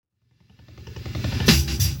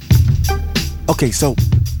Okay, so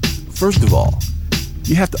first of all,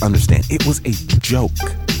 you have to understand it was a joke.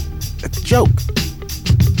 A joke.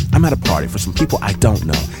 I'm at a party for some people I don't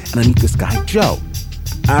know, and I meet this guy, Joe.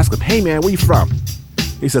 I ask him, hey man, where you from?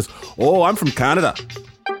 He says, oh, I'm from Canada.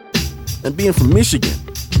 And being from Michigan,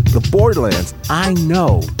 the borderlands, I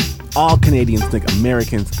know all Canadians think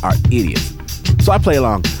Americans are idiots. So I play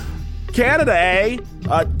along. Canada, eh?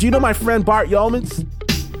 Do you know my friend Bart Yeomans?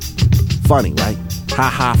 Funny, right? Ha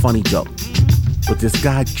ha, funny joke. But this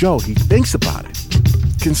guy, Joe, he thinks about it.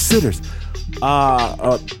 Considers,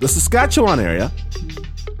 the Saskatchewan area.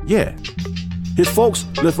 Yeah. His folks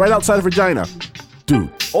live right outside of Regina. Dude,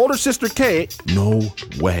 older sister Kate? No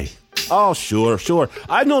way. Oh, sure.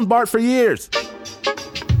 I've known Bart for years.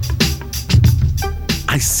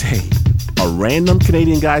 I say a random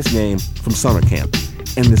Canadian guy's name from summer camp,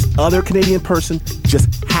 and this other Canadian person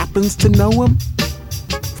just happens to know him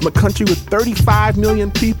from a country with 35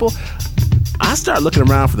 million people. I start looking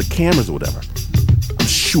around for the cameras or whatever. I'm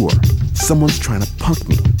sure someone's trying to punk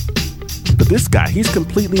me. But this guy, he's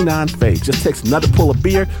completely non-phased. Just takes another pull of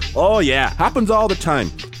beer. Oh yeah, happens all the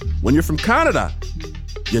time. When you're from Canada,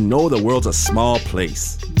 you know the world's a small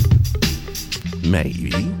place.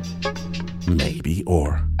 Maybe,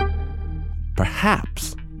 or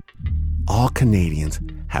perhaps all Canadians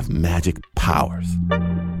have magic powers.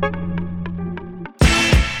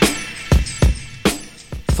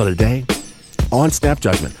 So today, on Snap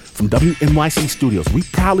Judgment from WNYC Studios, we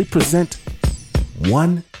proudly present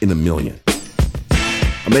One in a Million.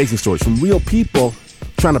 Amazing stories from real people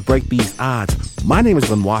trying to break these odds. My name is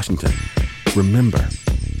Glynn Washington. Remember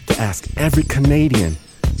to ask every Canadian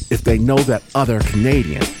if they know that other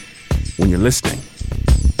Canadian when you're listening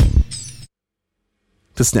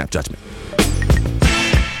to Snap Judgment.